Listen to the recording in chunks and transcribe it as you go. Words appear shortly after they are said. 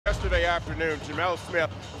Saturday afternoon, Gemel Smith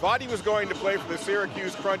thought he was going to play for the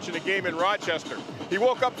Syracuse Crunch in a game in Rochester. He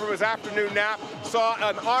woke up from his afternoon nap, saw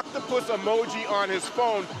an octopus emoji on his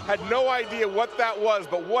phone, had no idea what that was,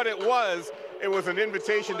 but what it was an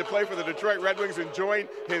invitation to play for the Detroit Red Wings and join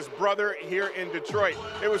his brother here in Detroit.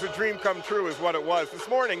 It was a dream come true is what it was. This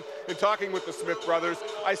morning, in talking with the Smith brothers,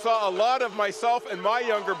 I saw a lot of myself and my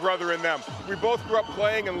younger brother in them. We both grew up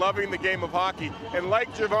playing and loving the game of hockey. And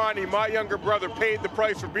like Givani, my younger brother paid the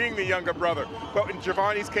price for being the younger brother. But in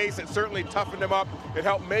Givani's case, it certainly toughened him up. It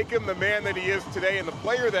helped make him the man that he is today and the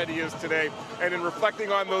player that he is today. And in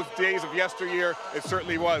reflecting on those days of yesteryear, it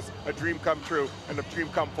certainly was a dream come true and a dream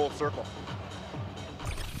come full circle.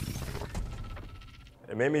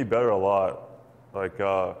 It made me better a lot. Like,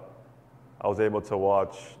 I was able to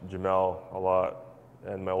watch Gemel a lot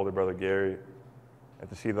and my older brother Gary, and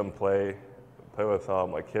to see them play with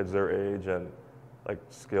like kids their age and like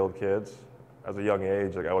skilled kids as a young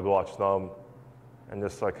age. Like I would watch them and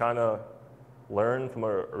just like kind of learn from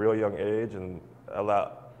a real young age, and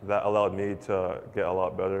that allowed me to get a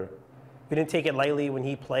lot better. We didn't take it lightly when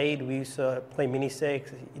he played. We used to play mini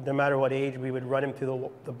sticks. No matter what age, we would run him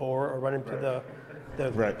through the board or run him through the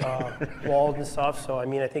walls and stuff. So, I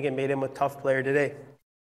mean, I think it made him a tough player today.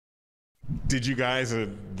 Did you guys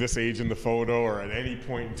at this age in the photo or at any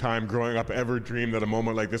point in time growing up ever dream that a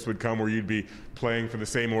moment like this would come where you'd be playing for the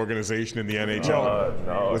same organization in the NHL?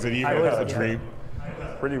 No. Was it even a dream?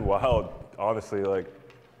 Pretty wild, honestly, like,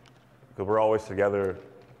 because we're always together,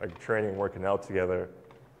 like training, working out together,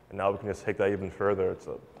 and now we can just take that even further. It's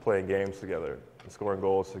playing games together and scoring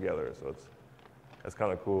goals together, so it's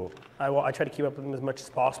kind of cool. I try to keep up with him as much as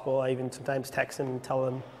possible. I even sometimes text him and tell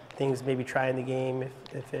him things, maybe try in the game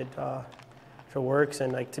if it works.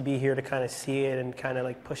 And like to be here to kind of see it and kind of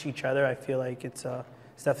like push each other, I feel like it's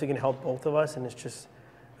definitely going to help both of us, and it's just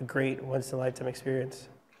a great once-in-a-lifetime experience.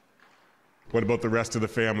 What about the rest of the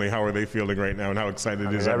family? How are they feeling right now, and how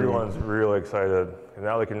excited is everyone? Everyone's really excited. And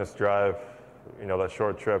now they can just drive, that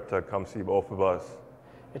short trip to come see both of us.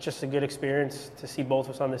 It's just a good experience to see both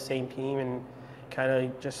of us on the same team and kind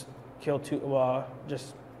of just kill two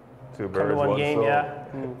birds with one game, stone. yeah.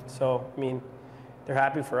 And so, I mean, they're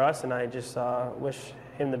happy for us, and I just wish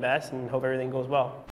him the best and hope everything goes well.